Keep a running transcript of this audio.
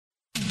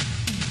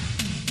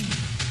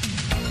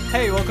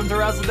Hey, welcome to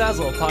Razzle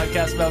Dazzle, a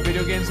podcast about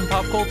video games and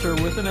pop culture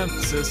with an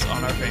emphasis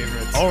on our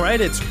favorites. All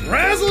right, it's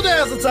Razzle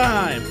Dazzle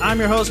time. I'm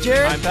your host,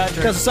 Jared. I'm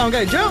Patrick. That's the sound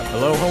guy, Joe.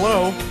 Hello,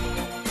 hello.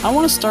 I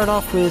want to start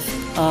off with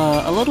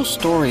a little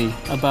story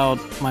about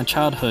my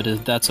childhood,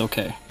 if that's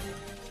okay.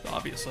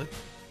 Obviously.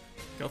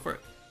 Go for it.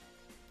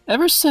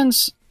 Ever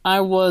since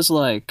I was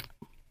like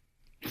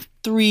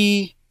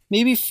 3,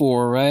 maybe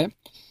 4, right?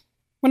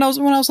 When I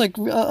was like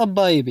a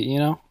baby, you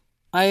know,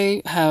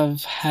 I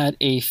have had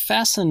a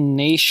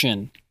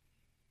fascination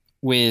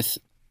with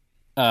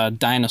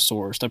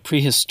dinosaurs, the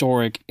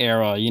prehistoric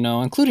era, you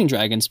know, including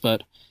dragons,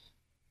 but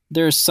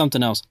there's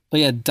something else.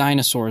 But yeah,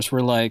 dinosaurs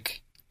were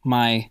like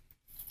my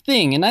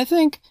thing, and I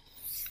think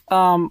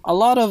a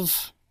lot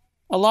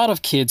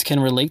of kids can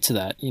relate to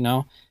that, you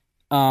know.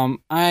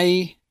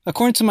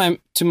 According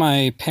to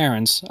my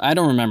parents, I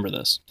don't remember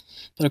this,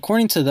 but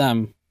according to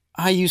them,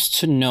 I used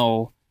to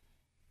know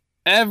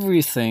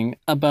everything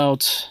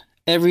about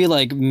every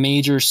like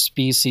major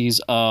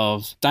species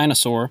of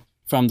dinosaur,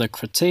 from the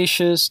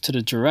Cretaceous to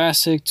the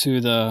Jurassic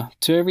to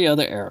every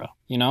other era,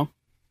 you know?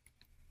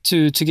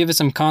 To give it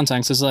some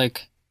context, it's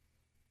like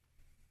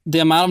the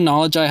amount of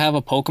knowledge I have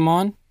of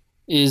Pokemon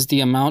is the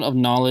amount of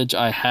knowledge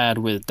I had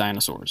with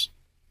dinosaurs.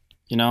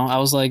 You know, I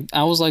was like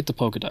the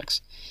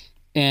Pokedex.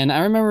 And I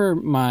remember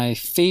my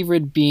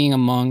favorite being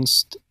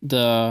amongst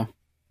the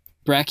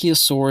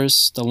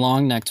Brachiosaurus, the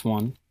long-necked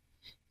one,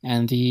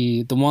 and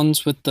the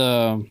ones with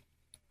the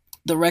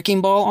wrecking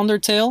ball on their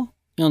tail,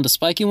 you know, the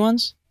spiky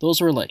ones. Those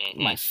were like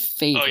my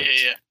favorites.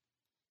 Oh, yeah.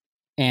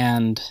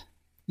 And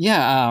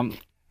yeah,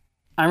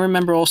 I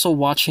remember also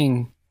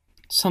watching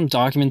some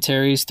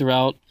documentaries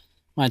throughout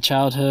my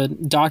childhood.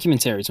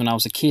 Documentaries when I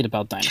was a kid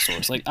about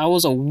dinosaurs. Like, I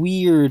was a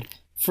weird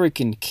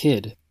freaking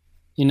kid,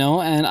 you know?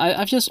 And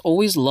I've just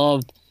always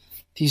loved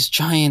these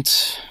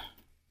giant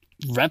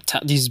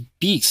reptiles, these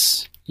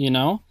beasts, you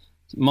know?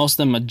 Most of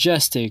them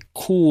majestic,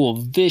 cool,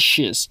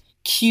 vicious,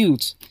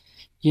 cute,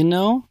 you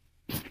know?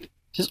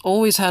 Just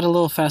always had a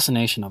little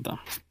fascination of them.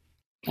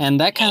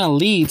 And that kind of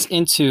leads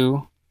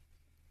into,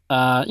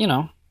 you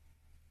know,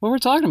 what we're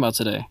talking about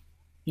today.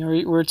 You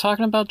know, we're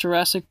talking about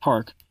Jurassic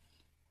Park,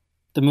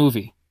 the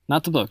movie,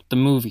 not the book, the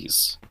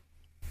movies.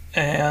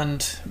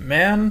 And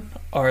man,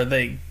 are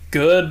they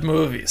good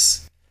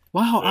movies.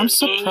 Wow, I'm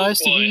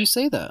surprised to hear you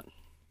say that.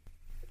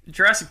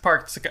 Jurassic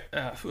Park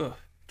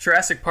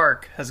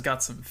has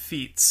got some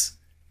feats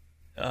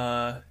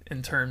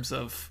in terms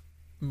of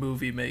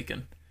movie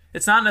making.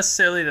 It's not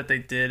necessarily that they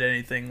did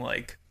anything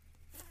like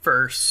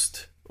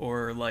first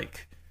or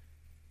like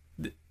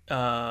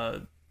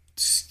they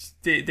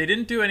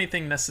didn't do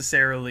anything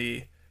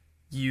necessarily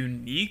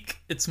unique.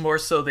 It's more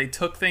so they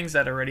took things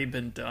that had already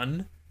been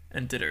done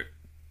and did it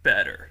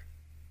better,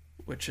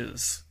 which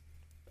is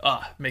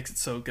makes it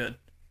so good.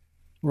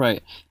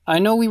 Right. I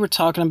know we were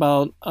talking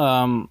about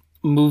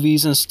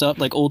movies and stuff,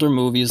 like older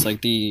movies,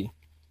 like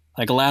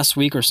last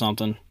week or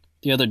something,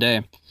 the other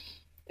day,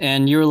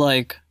 and you're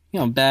like,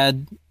 you know,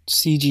 bad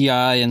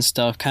CGI and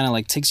stuff kind of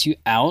like takes you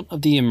out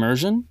of the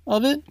immersion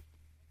of it,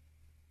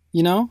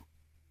 you know?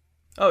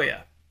 Oh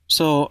yeah.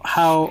 So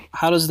how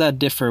does that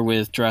differ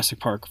with Jurassic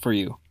Park for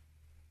you?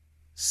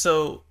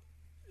 So,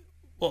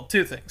 well,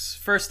 two things.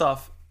 First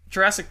off,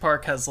 Jurassic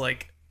Park has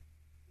like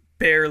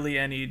barely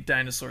any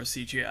dinosaur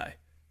CGI.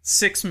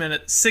 6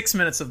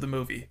 minutes of the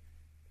movie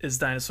is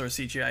dinosaur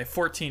CGI.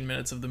 14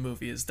 minutes of the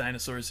movie is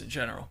dinosaurs in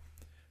general.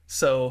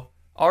 So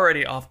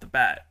already off the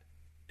bat,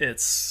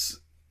 it's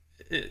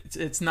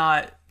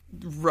not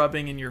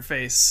rubbing in your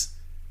face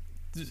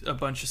a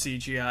bunch of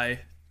CGI,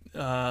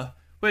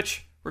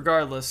 which,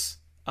 regardless,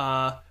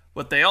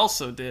 what they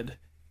also did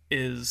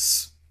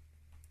is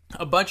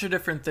a bunch of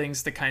different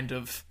things to kind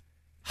of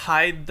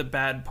hide the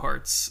bad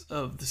parts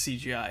of the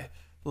CGI,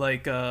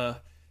 like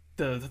the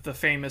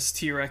famous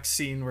T-Rex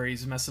scene where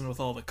he's messing with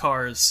all the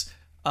cars.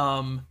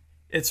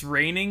 It's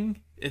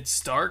raining, it's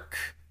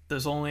dark,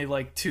 there's only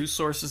like 2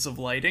 sources of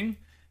lighting,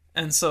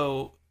 and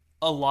so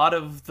a lot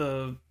of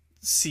the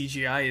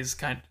CGI is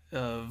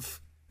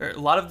a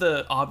lot of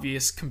the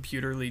obvious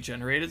computerly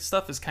generated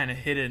stuff is kind of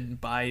hidden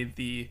by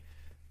the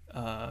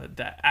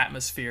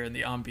atmosphere and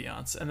the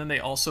ambiance. And then they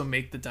also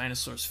make the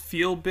dinosaurs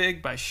feel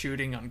big by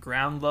shooting on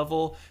ground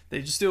level.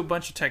 They just do a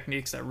bunch of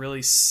techniques that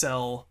really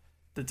sell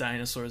the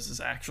dinosaurs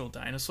as actual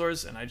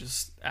dinosaurs, and I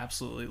just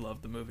absolutely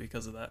love the movie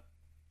because of that.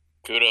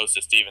 Kudos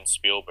to Steven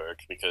Spielberg,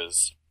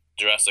 because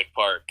Jurassic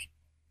Park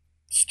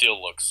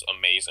still looks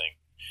amazing.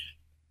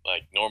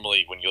 Like,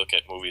 normally when you look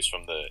at movies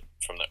from the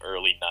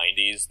early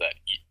 90s that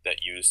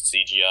used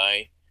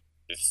CGI,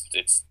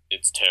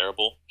 it's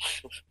terrible.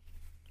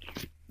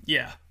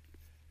 Yeah.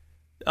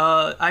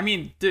 I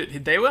mean,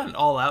 dude, they went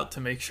all out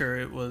to make sure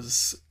it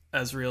was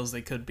as real as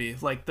they could be.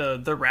 Like, the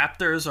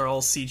raptors are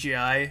all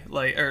CGI,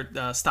 like,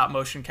 or stop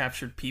motion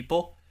captured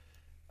people,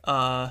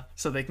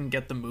 so they can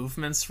get the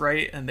movements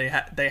right, and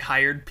they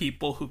hired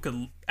people who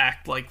could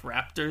act like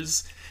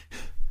raptors.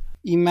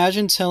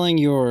 Imagine telling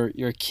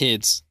your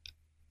kids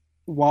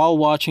while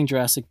watching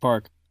Jurassic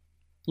Park,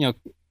 you know,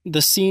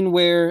 the scene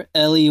where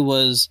Ellie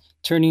was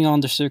turning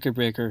on the circuit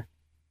breaker,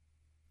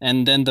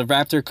 and then the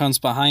raptor comes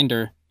behind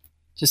her,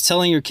 just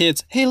telling your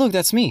kids, "Hey, look,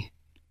 that's me."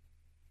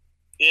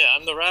 Yeah,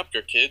 I'm the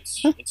raptor,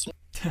 kids. It's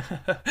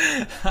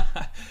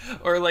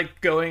Or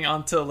like going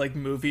onto like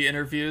movie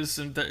interviews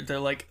and they're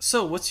like,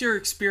 "So, what's your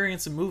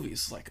experience in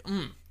movies?" Like,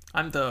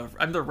 I'm the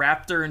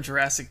raptor in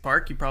Jurassic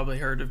Park. You probably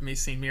heard of me,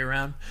 seen me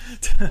around.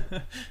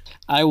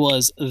 I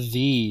was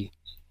the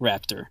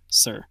raptor,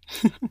 sir.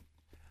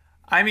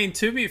 I mean,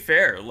 to be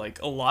fair,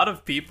 like a lot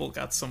of people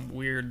got some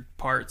weird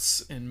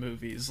parts in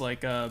movies.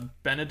 Like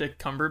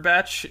Benedict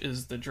Cumberbatch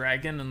is the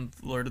dragon in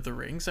Lord of the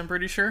Rings, I'm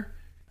pretty sure.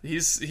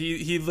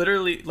 He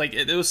literally, like,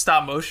 it was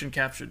stop motion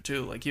captured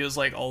too. Like he was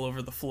like all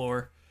over the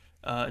floor,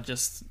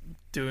 just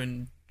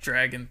doing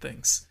dragon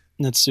things.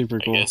 That's super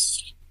cool.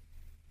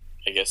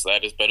 I guess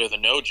that is better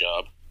than no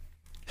job.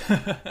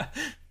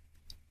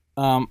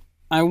 I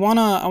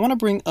wanna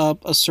bring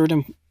up a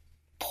certain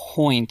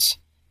point.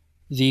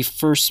 The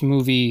first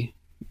movie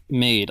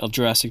made of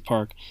Jurassic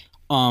Park.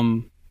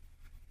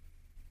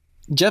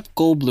 Jeff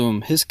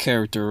Goldblum, his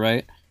character,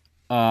 right?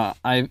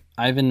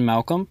 Ivan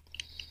Malcolm.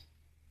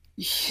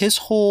 His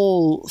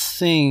whole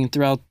thing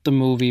throughout the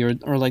movie,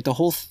 or like the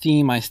whole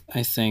theme, I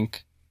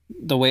think,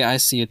 the way I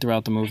see it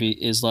throughout the movie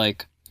is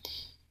like,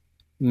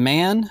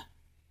 man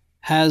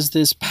has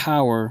this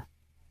power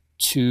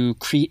to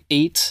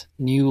create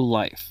new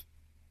life.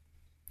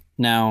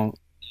 Now,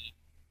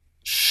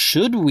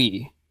 should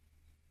we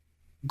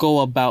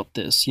go about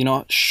this? You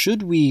know,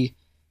 should we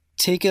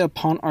take it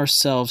upon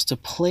ourselves to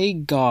play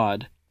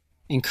God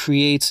and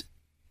create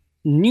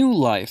new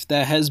life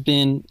that has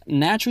been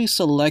naturally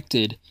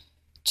selected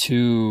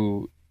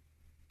to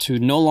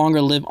no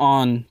longer live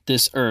on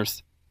this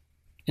earth,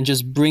 and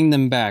just bring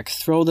them back,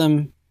 throw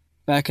them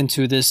back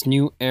into this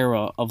new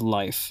era of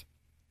life?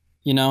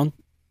 You know,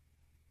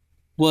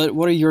 what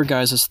are your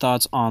guys'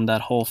 thoughts on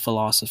that whole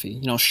philosophy?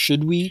 You know,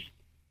 should we,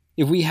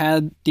 if we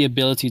had the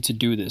ability to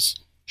do this,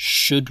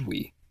 should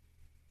we?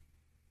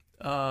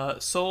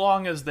 So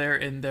long as they're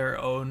in their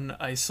own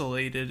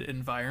isolated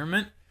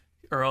environment,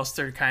 or else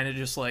they're kind of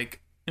just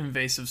like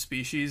invasive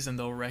species and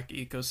they'll wreck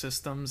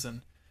ecosystems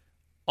and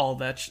all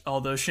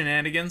those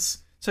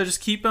shenanigans. So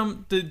just keep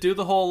them to do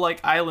the whole like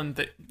island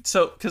thing.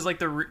 So because like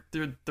the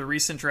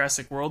recent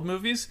Jurassic World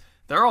movies,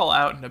 they're all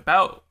out and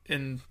about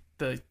in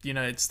the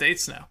United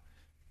States now,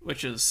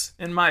 which is,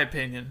 in my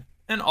opinion,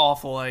 an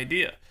awful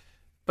idea.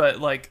 But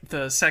like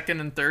the second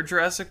and third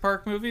Jurassic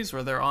Park movies,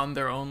 where they're on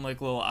their own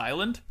like little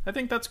island, I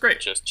think that's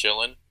great. Just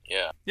chilling.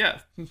 Yeah.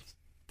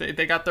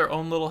 They got their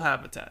own little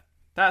habitat.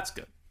 That's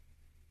good.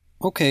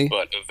 Okay.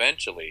 But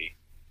eventually,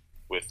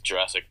 with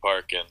Jurassic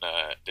Park and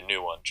the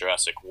new one,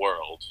 Jurassic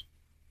World,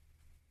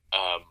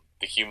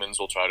 the humans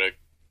will try to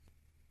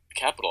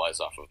capitalize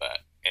off of that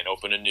and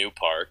open a new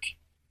park.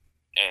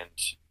 And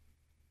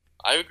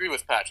I agree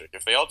with Patrick.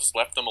 If they all just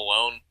left them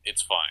alone,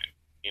 it's fine.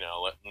 You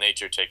know, let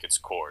nature take its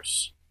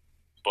course.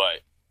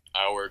 But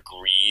our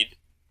greed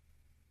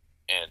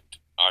and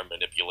our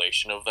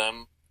manipulation of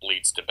them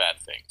leads to bad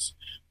things,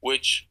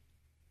 which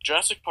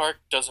Jurassic Park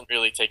doesn't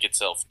really take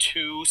itself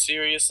too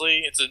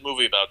seriously. It's a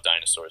movie about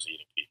dinosaurs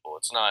eating people.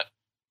 It's not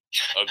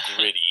a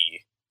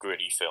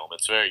gritty film.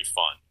 It's very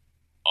fun.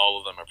 All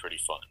of them are pretty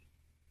fun.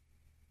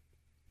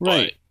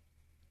 Right.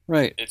 But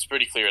right. It's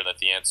pretty clear that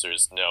the answer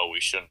is no, we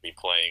shouldn't be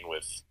playing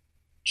with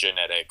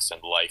genetics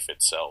and life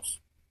itself.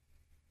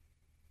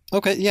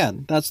 Okay, yeah,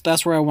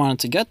 that's where I wanted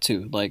to get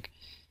to. Like,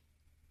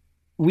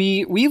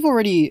 we've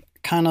already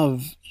kind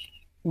of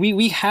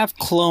we have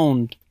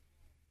cloned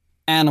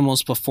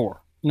animals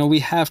before. You know, we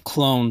have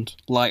cloned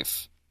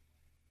life.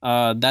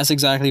 That's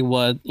exactly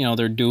what, you know,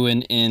 they're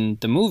doing in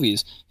the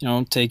movies. You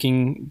know,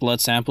 taking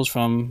blood samples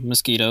from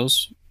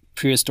mosquitoes,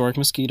 prehistoric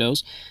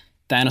mosquitoes,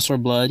 dinosaur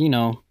blood. You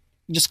know,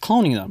 just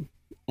cloning them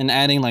and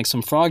adding like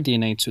some frog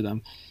DNA to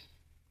them.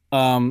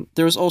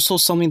 There was also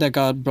something that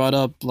got brought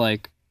up,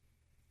 like,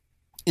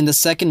 in the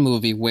second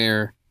movie,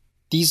 where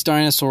these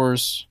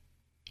dinosaurs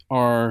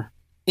are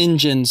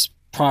InGen's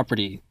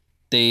property.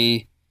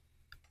 They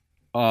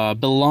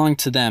belong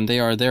to them. They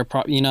are their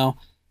property. You know,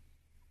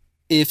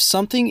 if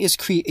something is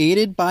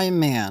created by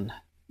man,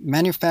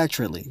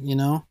 manufacturedly, you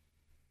know,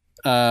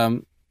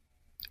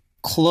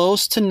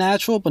 close to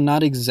natural but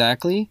not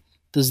exactly,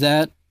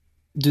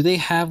 do they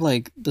have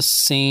like the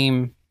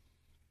same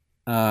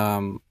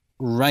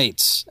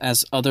rights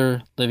as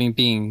other living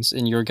beings,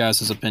 in your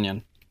guys'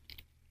 opinion?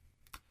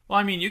 Well,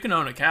 I mean, you can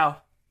own a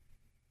cow.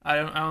 I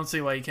don't see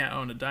why you can't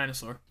own a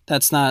dinosaur.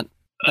 That's not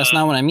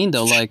what I mean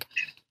though. Like,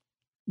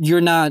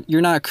 you're not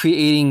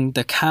creating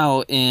the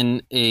cow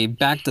in a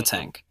Bacta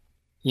tank,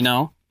 you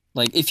know?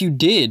 Like, if you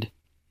did,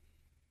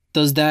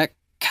 does that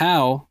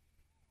cow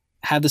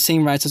have the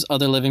same rights as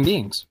other living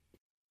beings?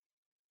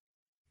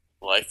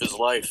 Life is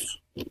life.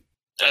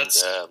 And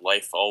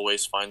life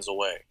always finds a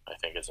way, I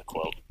think is a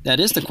quote. That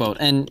is the quote,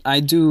 and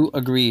I do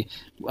agree.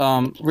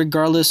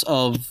 Regardless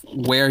of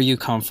where you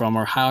come from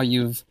or how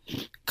you've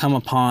come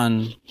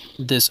upon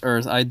this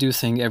earth, I do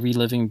think every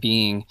living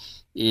being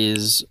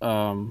is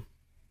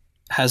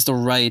has the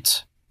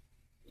right,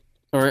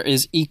 or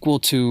is equal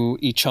to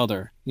each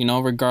other. You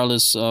know,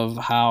 regardless of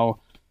how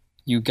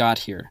you got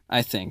here,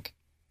 I think.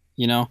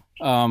 You know,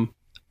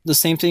 the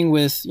same thing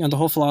with, the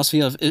whole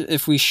philosophy of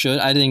if we should.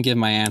 I didn't give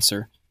my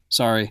answer.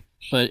 Sorry,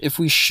 but if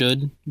we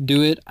should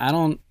do it,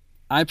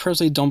 I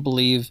personally don't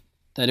believe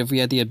that if we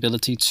had the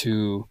ability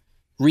to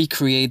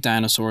recreate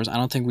dinosaurs, I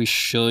don't think we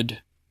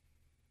should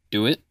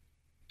do it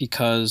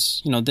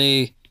because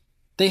they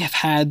have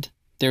had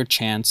their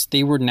chance.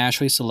 They were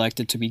naturally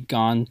selected to be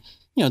gone,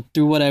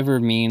 through whatever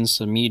means,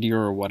 a meteor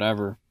or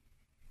whatever.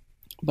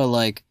 But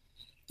like,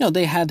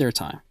 they had their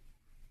time.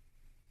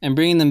 And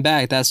bringing them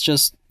back, that's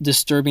just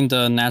disturbing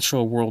the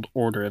natural world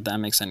order, if that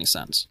makes any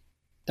sense.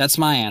 That's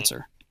my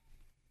answer.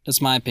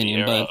 That's my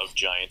opinion. The era but of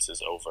giants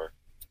is over.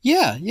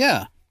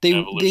 yeah.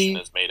 Evolution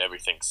has made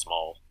everything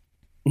small.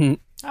 I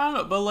don't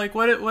know, but like,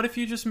 what if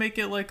you just make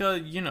it like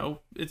a,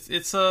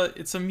 it's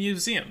a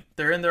museum.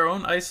 They're in their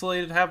own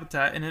isolated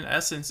habitat, and in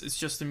essence, it's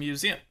just a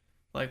museum,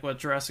 like what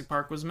Jurassic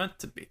Park was meant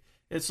to be.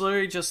 It's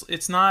literally just,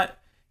 it's not,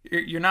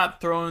 you're not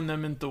throwing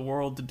them into the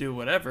world to do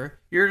whatever.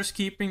 You're just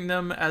keeping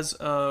them as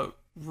a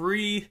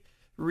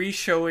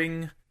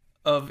re-showing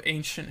of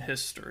ancient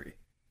history,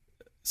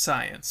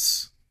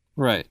 science,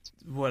 Right.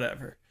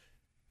 whatever.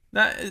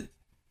 That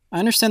I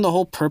understand the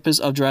whole purpose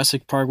of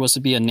Jurassic Park was to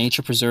be a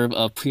nature preserve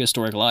of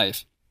prehistoric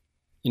life.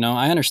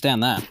 I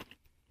understand that.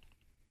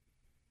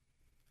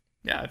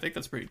 yeah, I think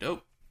that's pretty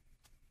dope.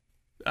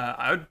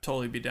 I would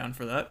totally be down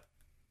for that.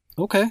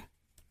 Okay.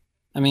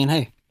 I mean,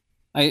 hey,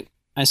 I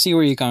see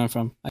where you're coming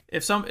from.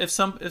 If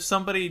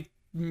somebody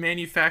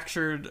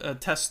manufactured a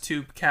test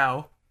tube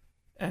cow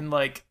and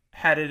like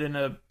had it in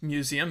a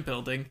museum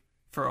building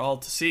for all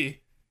to see,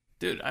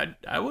 dude,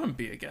 I wouldn't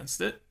be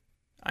against it.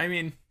 I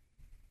mean,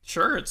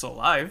 sure, it's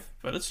alive,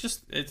 but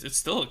it's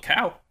still a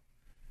cow.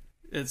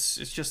 It's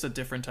just a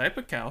different type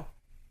of cow,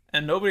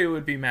 and nobody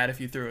would be mad if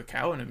you threw a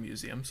cow in a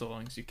museum so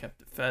long as you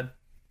kept it fed.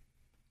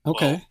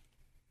 Okay. Well,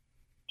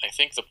 I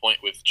think the point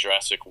with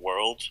Jurassic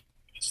World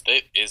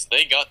is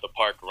they got the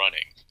park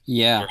running.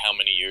 Yeah. For how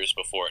many years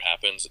before it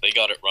happens. They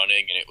got it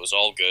running, and it was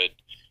all good.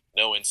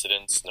 No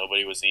incidents.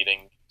 Nobody was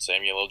eating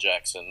Samuel L.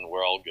 Jackson.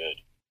 We're all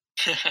good.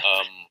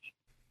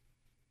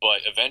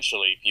 But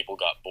eventually, people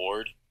got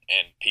bored,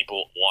 and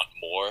people want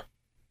more,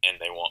 and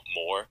they want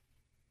more.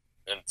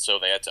 And so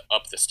they had to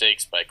up the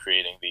stakes by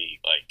creating the,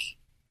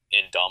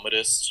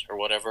 Indomitus or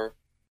whatever.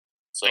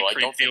 So The I don't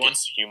creepy think one.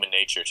 it's human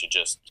nature to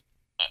just...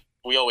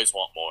 we always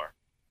want more.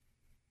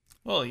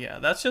 Well, yeah,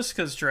 that's just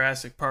because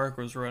Jurassic Park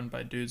was run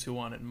by dudes who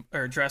wanted,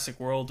 or Jurassic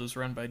World was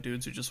run by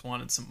dudes who just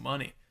wanted some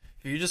money.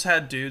 If you just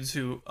had dudes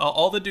who,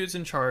 all the dudes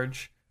in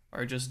charge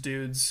are just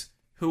dudes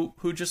who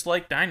just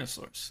like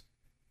dinosaurs,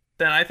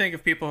 then I think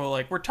if people are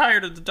like, we're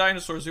tired of the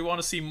dinosaurs, we want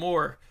to see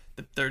more,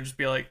 they'll just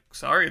be like,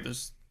 sorry,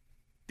 these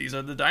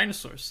are the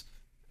dinosaurs,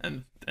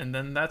 and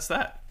then that's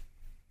that.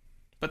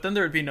 But then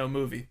there would be no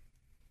movie.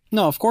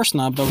 No, of course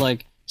not. But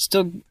like,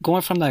 still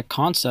going from that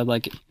concept,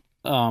 like,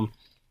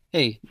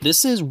 hey,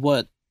 this is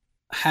what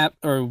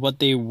what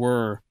they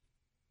were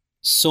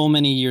so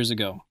many years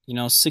ago.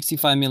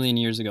 65 million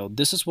years ago.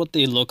 This is what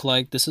they look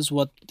like. This is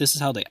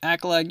how they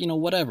act like.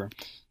 Whatever.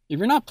 If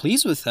you're not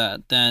pleased with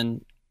that,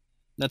 then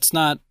that's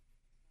not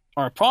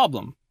our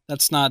problem.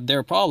 That's not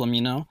their problem.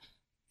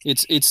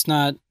 It's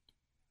not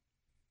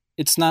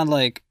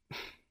like,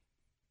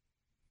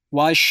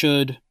 why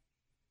should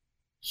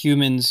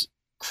humans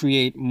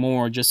create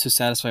more just to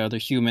satisfy other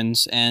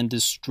humans and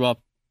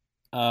disrupt,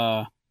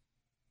 and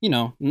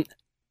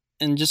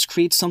just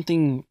create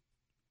something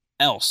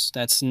else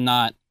that's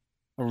not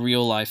a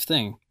real life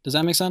thing. Does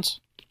that make sense?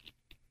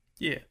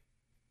 Yeah.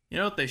 You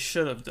know what they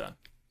should have done?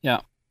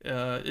 Yeah.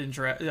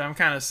 I'm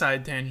kind of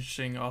side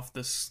tangenting off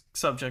this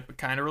subject, but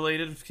kind of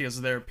related because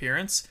of their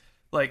appearance.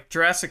 Like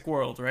Jurassic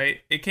World,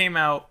 right? It came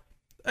out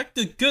a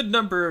good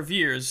number of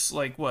years,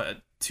 like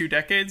what, 2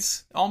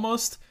 decades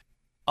almost?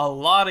 A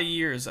lot of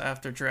years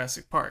after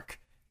Jurassic Park.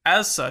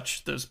 As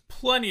such, there's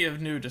plenty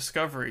of new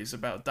discoveries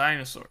about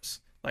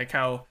dinosaurs, like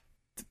how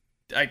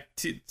a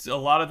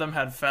lot of them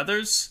had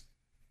feathers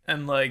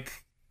and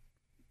like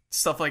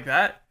stuff like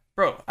that.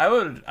 Bro, I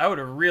would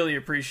have really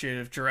appreciated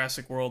if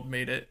Jurassic World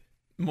made it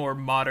more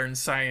modern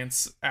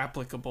science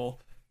applicable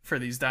for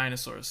these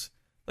dinosaurs.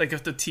 Like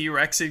if the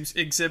T-Rex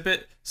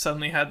exhibit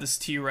suddenly had this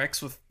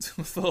T-Rex with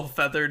a little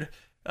feathered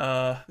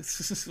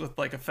with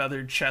like a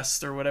feathered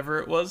chest or whatever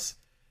it was.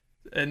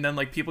 And then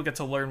like people get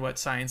to learn what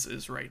science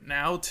is right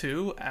now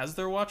too as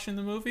they're watching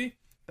the movie.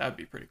 That would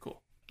be pretty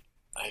cool.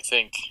 I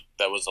think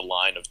that was a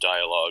line of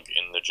dialogue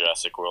in the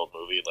Jurassic World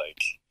movie,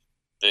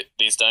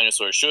 these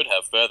dinosaurs should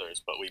have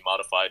feathers, but we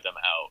modified them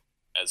out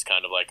as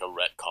kind of like a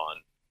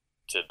retcon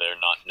to their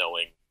not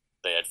knowing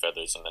they had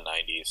feathers in the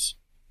 90s.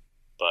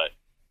 But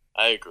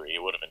I agree,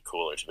 it would have been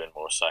cooler to have been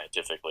more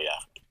scientifically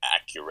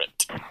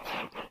accurate.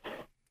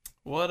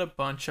 What a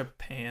bunch of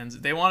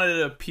pans. They wanted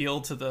to appeal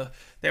to the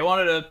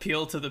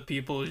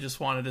people who just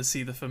wanted to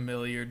see the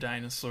familiar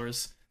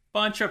dinosaurs.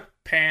 Bunch of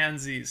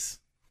pansies.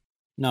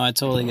 No, I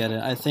totally get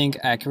it. I think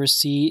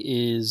accuracy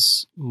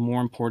is more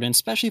important,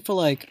 especially for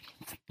like,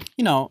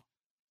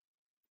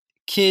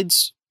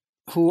 kids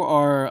who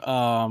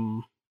are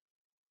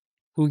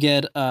who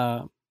get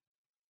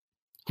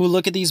who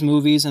look at these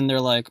movies and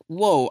they're like,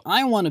 "Whoa,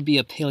 I want to be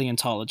a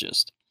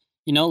paleontologist."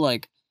 You know,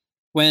 like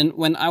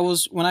when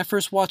I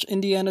first watched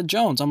Indiana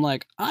Jones, I'm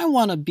like, I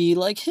want to be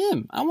like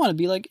him. I want to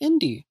be like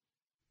Indy.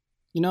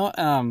 You know,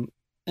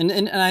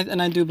 and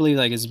I do believe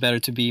like it's better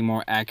to be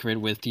more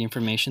accurate with the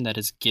information that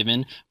is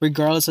given,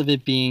 regardless of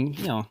it being,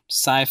 you know,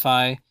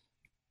 sci-fi,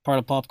 part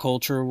of pop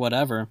culture,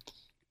 whatever.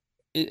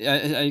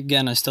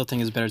 Again, I still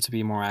think it's better to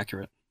be more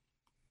accurate.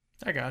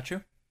 I got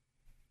you.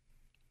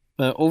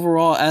 But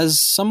overall, as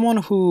someone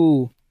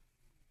who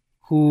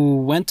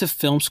went to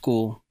film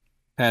school,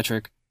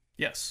 Patrick,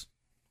 Yes.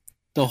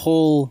 the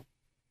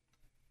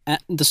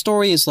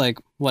story is like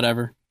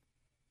whatever.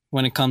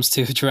 When it comes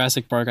to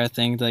Jurassic Park, I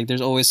think like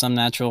there's always some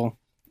natural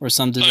or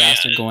some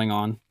disaster going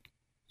on,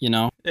 you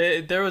know?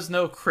 There was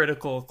no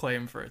critical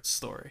acclaim for its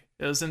story.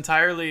 It was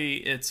entirely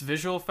its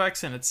visual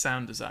effects and its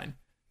sound design,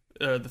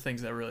 the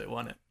things that really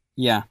won it.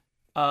 Yeah.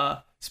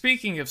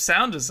 Speaking of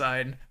sound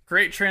design,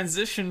 great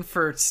transition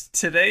for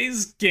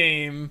today's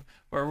game,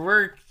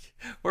 where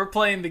we're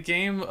playing the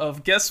game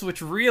of guess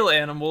which real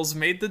animals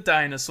made the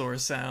dinosaur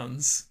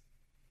sounds.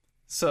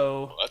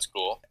 So That's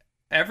cool.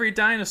 every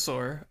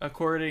dinosaur,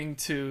 according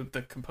to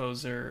the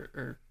composer,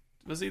 or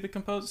was he the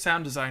composer?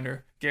 Sound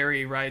designer,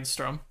 Gary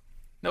Rydstrom.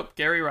 Nope,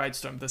 Gary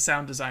Rydstrom, the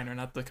sound designer,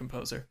 not the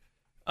composer.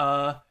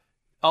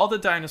 All the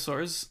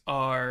dinosaurs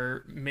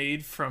are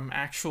made from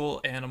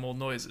actual animal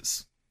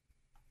noises.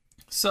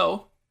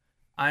 So,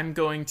 I'm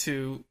going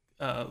to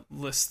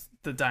list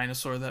the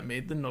dinosaur that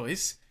made the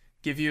noise,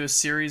 give you a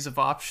series of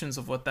options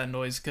of what that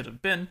noise could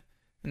have been,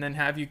 and then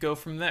have you go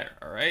from there,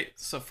 alright?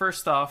 So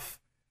first off,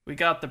 we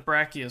got the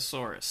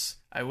Brachiosaurus.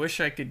 I wish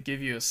I could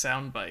give you a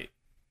soundbite,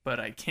 but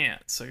I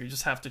can't, so you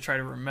just have to try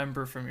to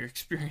remember from your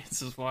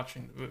experiences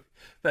watching the movie.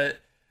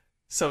 But,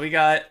 so we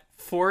got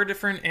 4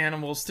 different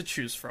animals to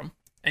choose from,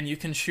 and you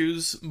can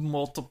choose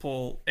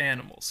multiple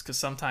animals, because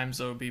sometimes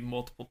there will be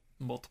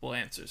multiple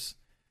answers.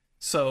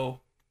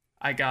 So,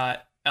 I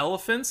got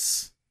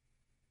elephants,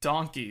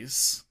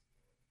 donkeys,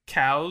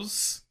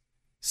 cows,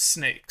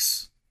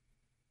 snakes.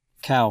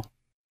 Cow.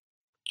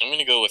 I'm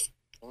gonna go with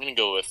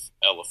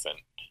elephant.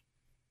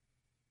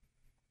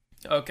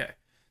 Okay.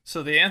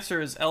 So the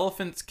answer is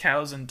elephants,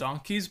 cows, and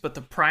donkeys, but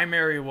the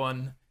primary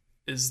one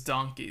is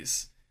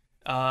donkeys.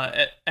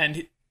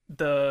 And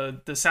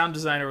the sound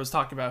designer was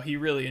talking about he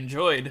really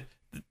enjoyed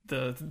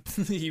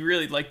he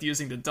really liked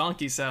using the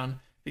donkey sound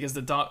because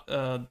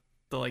the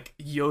like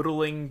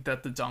yodeling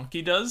that the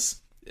donkey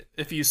does,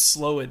 if you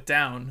slow it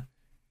down,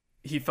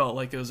 he felt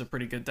like it was a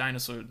pretty good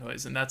dinosaur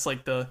noise. And that's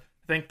like I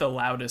think the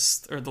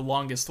loudest or the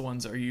longest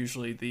ones are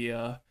usually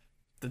the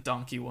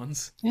donkey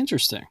ones.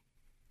 Interesting.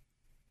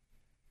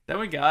 Then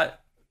we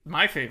got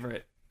my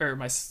favorite.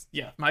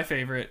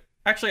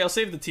 Actually, I'll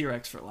save the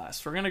T-Rex for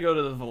last. We're going to go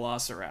to the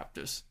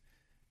Velociraptors.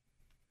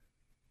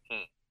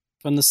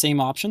 From the same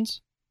options?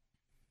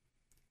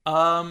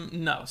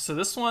 No. So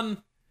this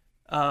one,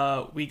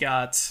 we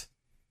got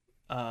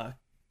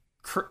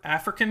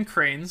African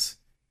cranes.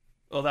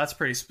 Well, that's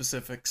pretty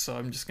specific, so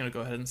I'm just going to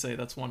go ahead and say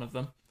that's one of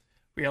them.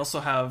 We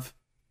also have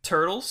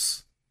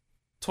turtles,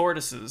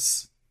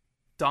 tortoises,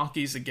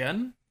 donkeys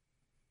again,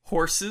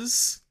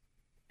 horses,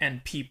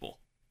 and people.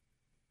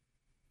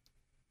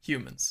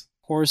 Humans.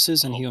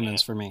 Horses and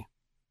humans for me.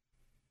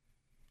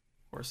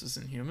 Horses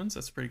and humans.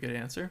 That's a pretty good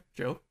answer.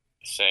 Joe?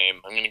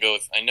 Same. I'm gonna go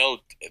with. I know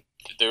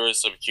there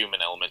is some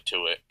human element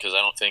to it because I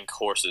don't think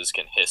horses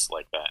can hiss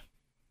like that.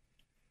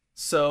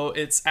 So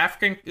it's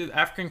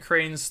African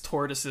cranes,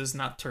 tortoises,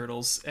 not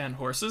turtles, and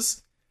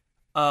horses.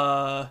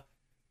 And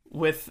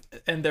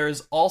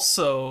there's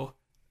also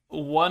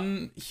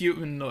one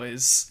human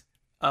noise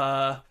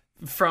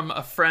from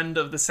a friend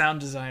of the sound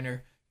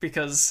designer,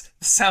 because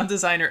the sound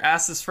designer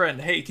asked his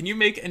friend, "Hey, can you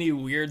make any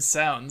weird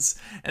sounds?"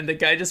 And the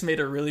guy just made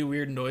a really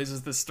weird noise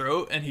with his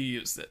throat, and he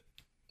used it.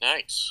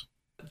 Nice.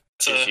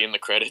 Is he in the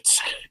credits?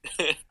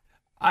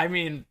 I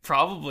mean,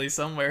 probably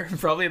somewhere.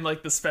 Probably in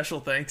like the special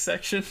thanks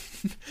section.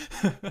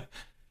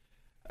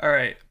 All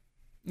right.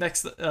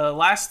 Next,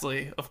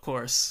 lastly, of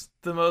course,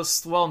 the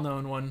most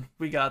well-known one.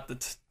 We got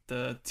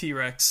the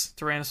T-Rex,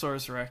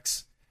 Tyrannosaurus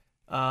Rex,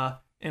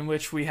 in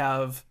which we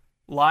have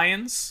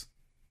lions,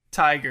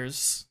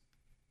 tigers,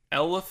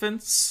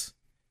 elephants,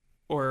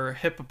 or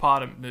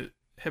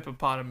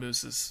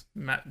hippopotamuses,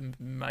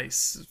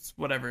 mice,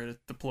 whatever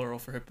the plural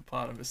for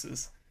hippopotamus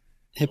is.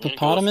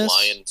 Hippopotamus?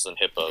 Lions and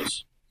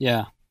hippos.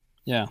 Yeah.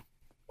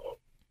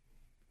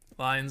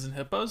 Lions and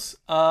hippos.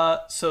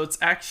 So it's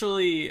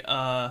actually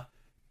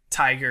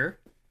tiger,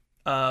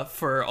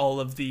 for all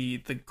of the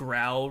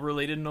growl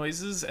related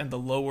noises and the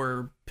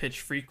lower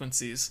pitch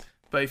frequencies.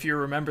 But if you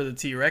remember the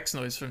T-Rex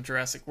noise from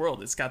Jurassic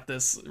World, it's got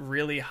this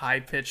really high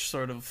pitched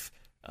sort of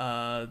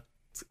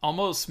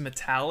almost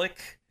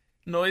metallic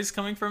noise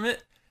coming from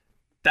it.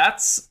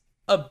 That's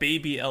a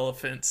baby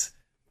elephant,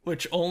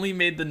 which only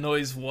made the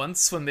noise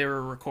once when they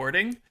were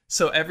recording.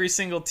 So every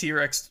single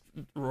T-Rex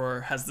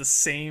roar has the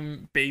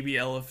same baby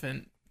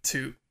elephant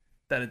toot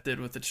that it did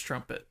with its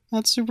trumpet.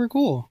 That's super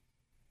cool.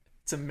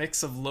 It's a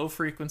mix of low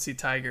frequency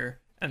tiger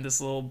and this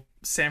little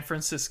San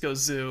Francisco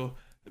zoo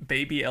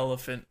baby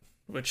elephant,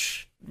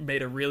 which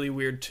made a really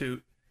weird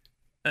toot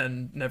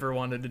and never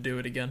wanted to do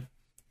it again.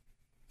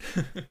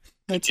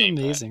 That's Gameplay.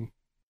 amazing.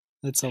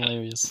 That's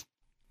hilarious.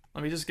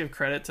 Let me just give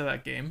credit to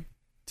that game,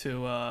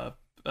 to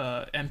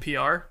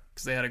NPR,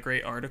 because they had a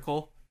great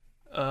article,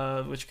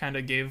 which kind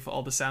of gave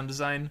all the sound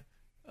design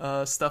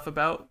stuff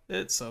about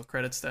it. So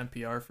credits to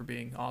NPR for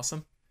being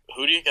awesome.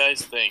 Who do you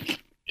guys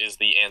think is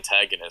the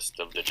antagonist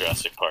of the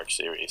Jurassic Park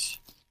series?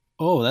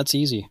 Oh, that's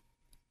easy.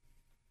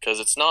 Because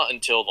it's not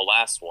until the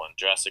last one,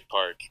 Jurassic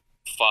Park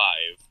 5,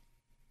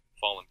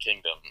 Fallen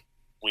Kingdom,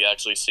 we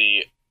actually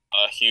see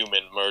a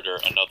human murder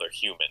another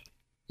human.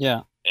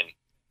 Yeah. And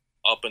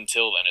up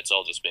until then, it's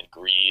all just been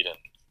greed and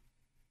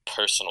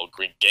personal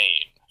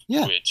gain,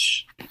 Yeah.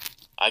 which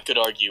I could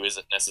argue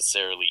isn't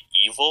necessarily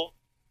evil,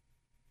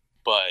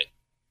 but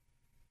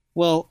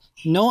Well,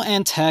 no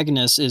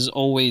antagonist is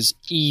always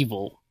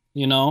evil,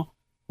 you know?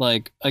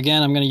 Like,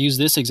 again, I'm going to use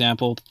this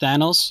example.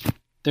 Thanos,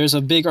 there's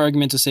a big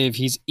argument to say if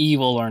he's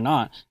evil or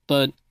not.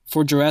 But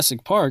for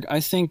Jurassic Park, I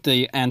think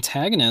the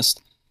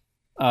antagonist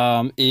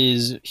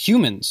is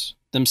humans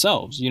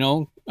themselves, you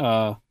know?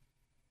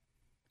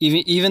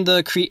 Even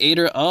the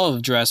creator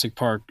of Jurassic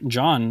Park,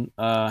 John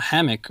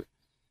Hammock,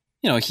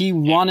 you know, he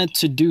wanted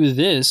to do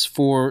this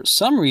for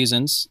some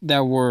reasons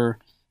that were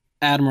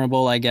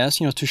admirable, I guess,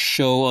 you know, to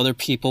show other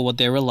people what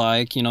they were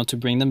like, you know, to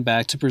bring them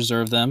back, to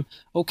preserve them.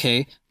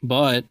 Okay,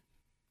 but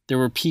there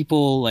were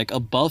people like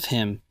above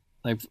him,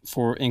 like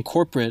in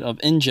corporate of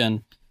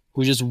InGen,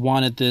 who just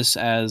wanted this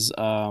as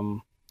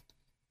some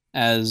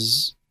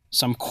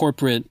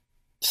corporate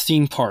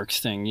theme park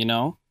thing, you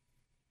know?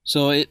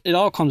 So it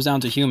all comes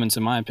down to humans,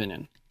 in my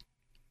opinion.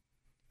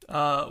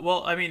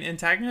 Well, I mean,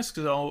 antagonists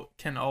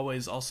can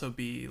always also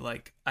be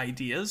like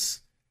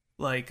ideas.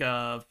 Like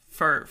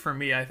for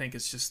me, I think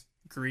it's just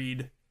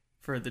greed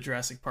for the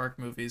Jurassic Park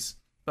movies.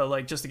 But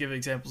like, just to give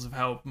examples of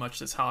how much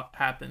this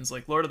happens,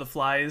 like Lord of the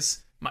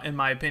Flies, in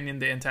my opinion,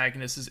 the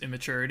antagonist is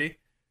immaturity,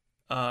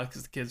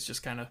 because the kids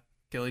just kind of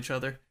kill each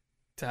other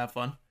to have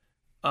fun.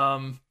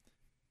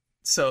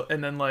 So,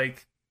 and then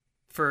like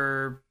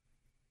for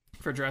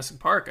Jurassic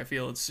Park, I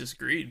feel it's just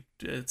greed.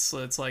 It's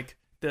like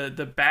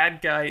the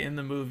bad guy in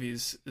the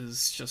movies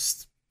is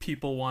just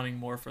people wanting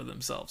more for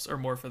themselves or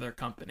more for their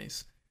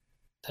companies.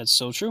 That's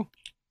so true.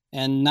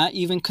 And not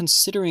even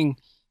considering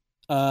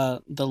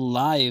the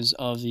lives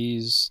of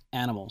these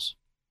animals.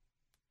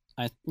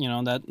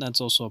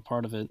 That's also a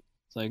part of it.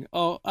 It's like,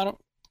 oh,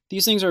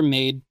 these things are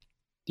made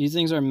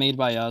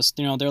by us.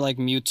 You know, they're like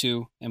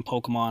Mewtwo and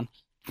Pokemon.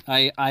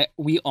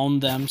 We own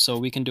them, so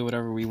we can do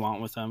whatever we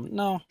want with them.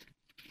 No,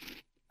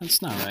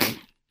 that's not right,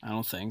 I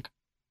don't think.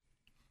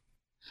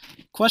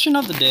 Question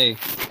of the day,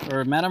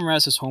 or Madame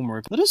Raz's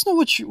homework. Let us know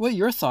what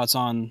your thoughts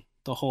on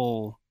the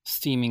whole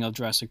theming of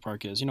Jurassic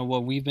Park is. You know,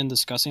 what we've been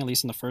discussing, at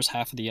least in the first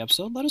half of the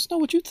episode. Let us know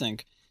what you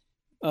think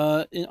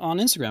on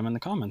Instagram in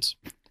the comments.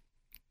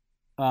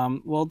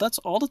 Well, that's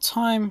all the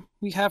time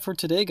we have for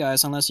today,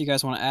 guys, unless you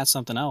guys want to add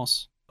something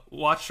else.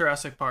 Watch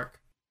Jurassic Park.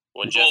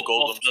 When Jeff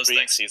Goldblum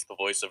speaks, he's the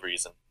voice of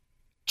reason.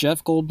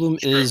 Jeff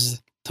Goldblum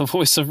is the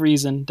voice of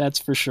reason, that's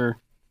for sure.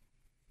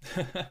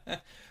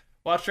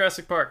 Watch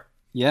Jurassic Park.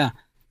 Yeah.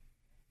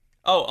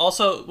 Oh,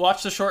 also,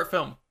 watch the short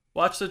film.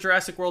 Watch the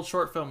Jurassic World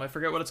short film. I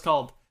forget what it's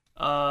called.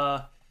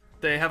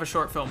 They have a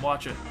short film.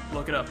 Watch it.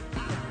 Look it up.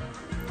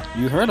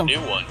 You heard him. New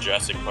one,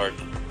 Jurassic Park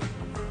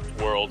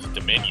World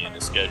Dominion,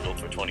 is scheduled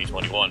for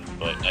 2021,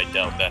 but I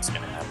doubt that's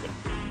going to happen.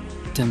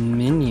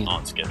 Dominion.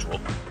 On schedule.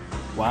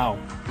 Wow.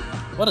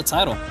 What a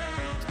title.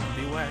 It's gonna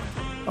be whack.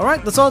 All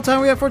right, that's all the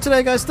time we have for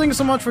today, guys. Thank you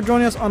so much for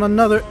joining us on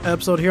another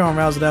episode here on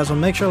Razzle Dazzle.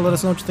 Make sure to let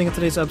us know what you think of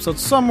today's episode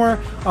somewhere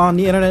on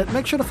the internet.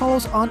 Make sure to follow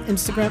us on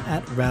Instagram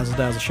at Razzle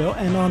Dazzle Show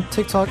and on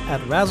TikTok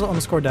at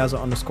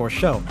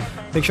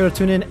Razzle_Dazzle_Show. Make sure to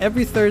tune in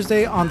every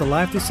Thursday on the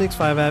Live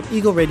 365 app,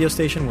 Eagle radio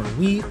station, where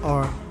we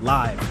are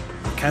live.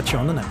 Catch you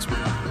on the next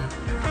one.